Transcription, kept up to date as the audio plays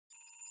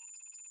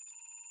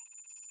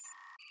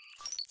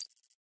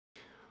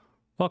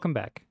Welcome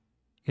back.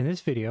 In this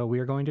video, we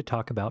are going to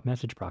talk about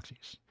message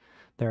proxies.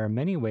 There are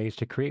many ways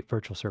to create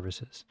virtual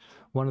services.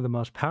 One of the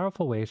most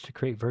powerful ways to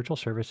create virtual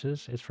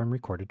services is from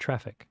recorded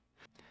traffic.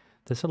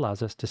 This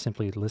allows us to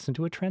simply listen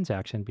to a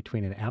transaction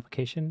between an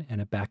application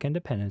and a backend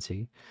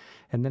dependency,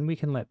 and then we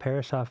can let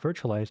Parasoft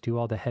Virtualize do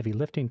all the heavy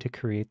lifting to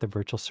create the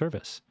virtual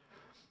service.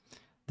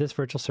 This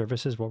virtual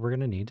service is what we're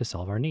going to need to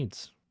solve our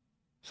needs.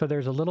 So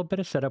there's a little bit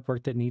of setup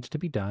work that needs to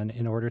be done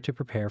in order to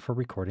prepare for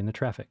recording the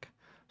traffic.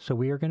 So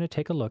we are going to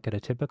take a look at a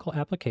typical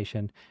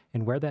application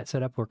and where that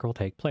setup work will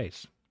take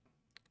place.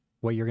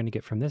 What you're going to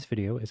get from this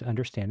video is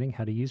understanding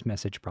how to use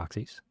message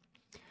proxies,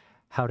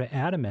 how to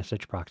add a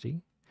message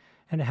proxy,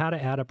 and how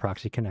to add a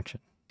proxy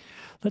connection.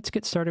 Let's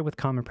get started with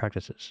common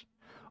practices.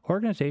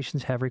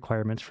 Organizations have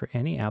requirements for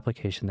any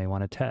application they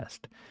want to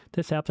test.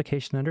 This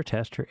application under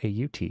test, or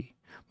AUT,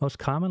 most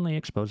commonly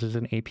exposes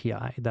an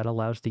API that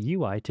allows the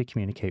UI to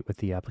communicate with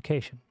the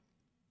application.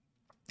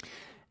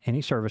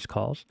 Any service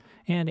calls,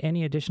 and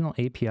any additional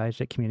APIs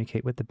that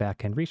communicate with the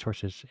backend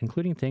resources,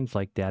 including things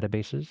like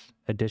databases,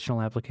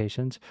 additional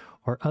applications,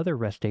 or other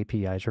REST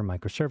APIs or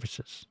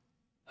microservices.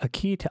 A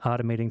key to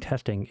automating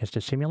testing is to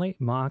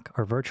simulate, mock,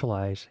 or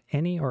virtualize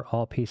any or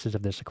all pieces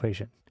of this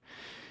equation.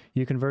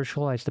 You can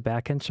virtualize the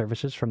backend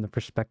services from the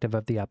perspective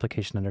of the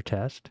application under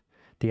test,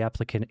 the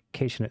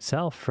application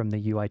itself from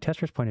the UI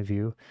tester's point of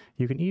view.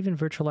 You can even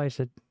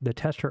virtualize the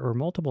tester or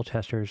multiple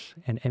testers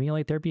and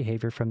emulate their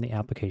behavior from the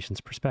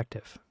application's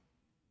perspective.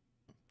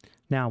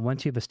 Now,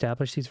 once you've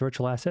established these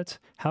virtual assets,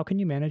 how can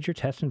you manage your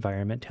test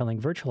environment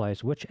telling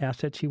Virtualize which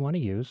assets you want to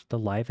use, the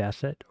live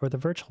asset or the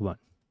virtual one?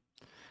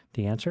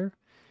 The answer?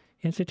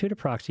 Institute a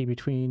proxy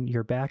between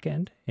your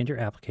backend and your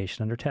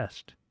application under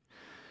test.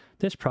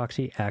 This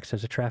proxy acts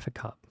as a traffic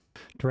cop,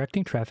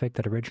 directing traffic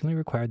that originally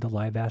required the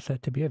live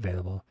asset to be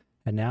available,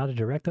 and now to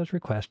direct those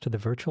requests to the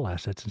virtual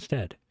assets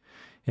instead.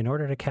 In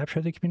order to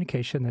capture the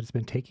communication that has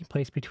been taking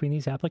place between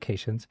these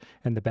applications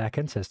and the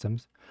backend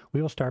systems,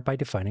 we will start by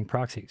defining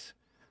proxies.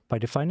 By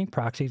defining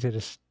proxies, it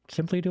is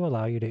simply to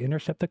allow you to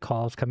intercept the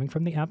calls coming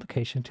from the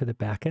application to the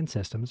backend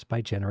systems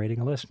by generating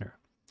a listener.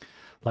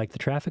 Like the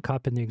traffic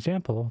cop in the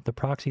example, the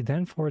proxy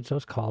then forwards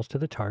those calls to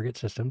the target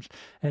systems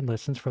and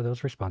listens for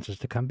those responses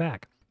to come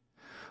back.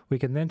 We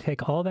can then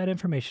take all that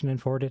information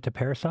and forward it to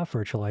Parasoft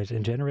Virtualize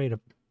and generate a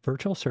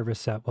virtual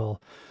service that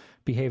will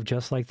behave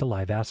just like the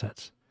live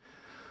assets.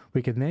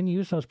 We can then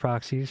use those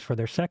proxies for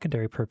their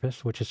secondary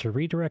purpose, which is to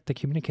redirect the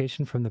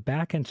communication from the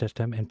backend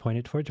system and point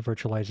it towards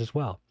Virtualize as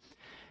well.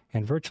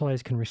 And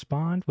Virtualize can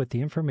respond with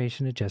the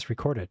information it just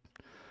recorded.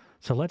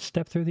 So let's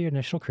step through the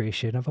initial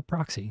creation of a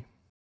proxy.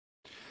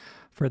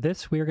 For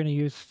this, we are going to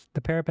use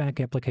the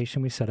Parabank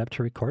application we set up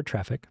to record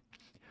traffic.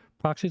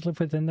 Proxies live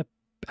within the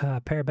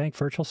Parabank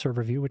virtual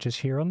server view, which is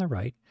here on the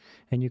right,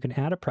 and you can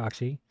add a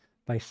proxy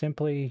by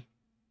simply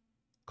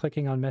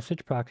clicking on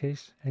Message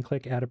Proxies and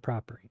click Add a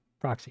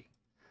Proxy.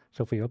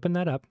 So if we open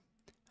that up,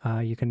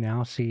 you can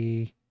now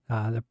see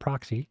the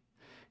proxy,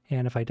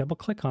 and if I double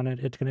click on it,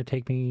 it's going to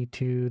take me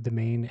to the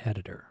main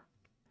editor.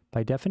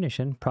 By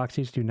definition,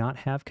 proxies do not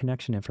have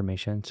connection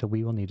information, so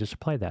we will need to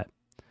supply that.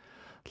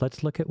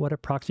 Let's look at what a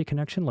proxy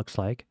connection looks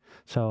like.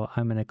 So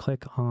I'm going to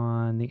click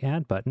on the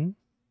Add button.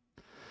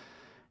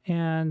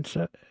 And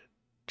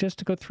just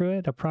to go through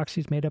it, a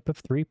proxy is made up of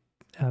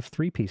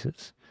three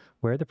pieces: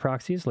 where the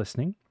proxy is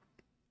listening,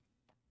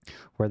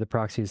 where the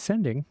proxy is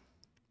sending,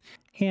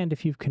 and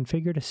if you've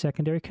configured a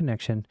secondary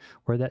connection,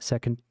 where that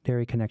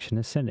secondary connection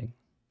is sending.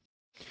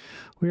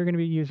 We are going to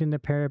be using the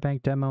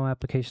Parabank demo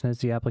application as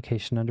the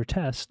application under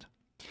test,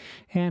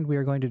 and we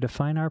are going to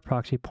define our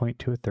proxy point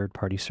to a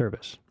third-party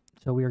service.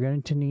 So we are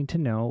going to need to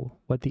know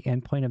what the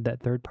endpoint of that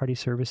third-party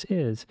service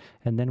is,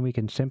 and then we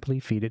can simply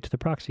feed it to the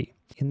proxy.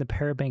 In the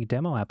Parabank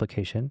demo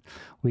application,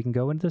 we can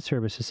go into the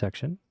services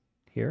section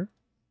here,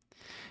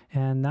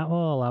 and that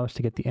will allow us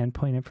to get the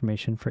endpoint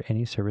information for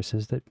any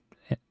services that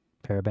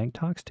Parabank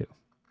talks to.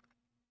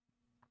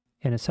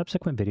 In a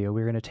subsequent video,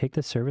 we're going to take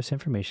the service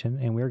information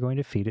and we're going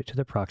to feed it to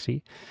the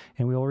proxy,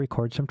 and we will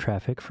record some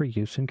traffic for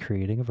use in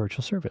creating a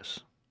virtual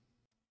service.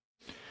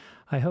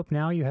 I hope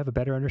now you have a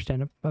better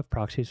understanding of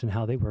proxies and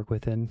how they work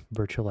within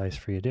Virtualize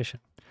Free Edition.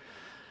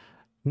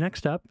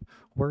 Next up,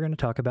 we're going to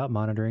talk about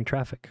monitoring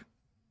traffic.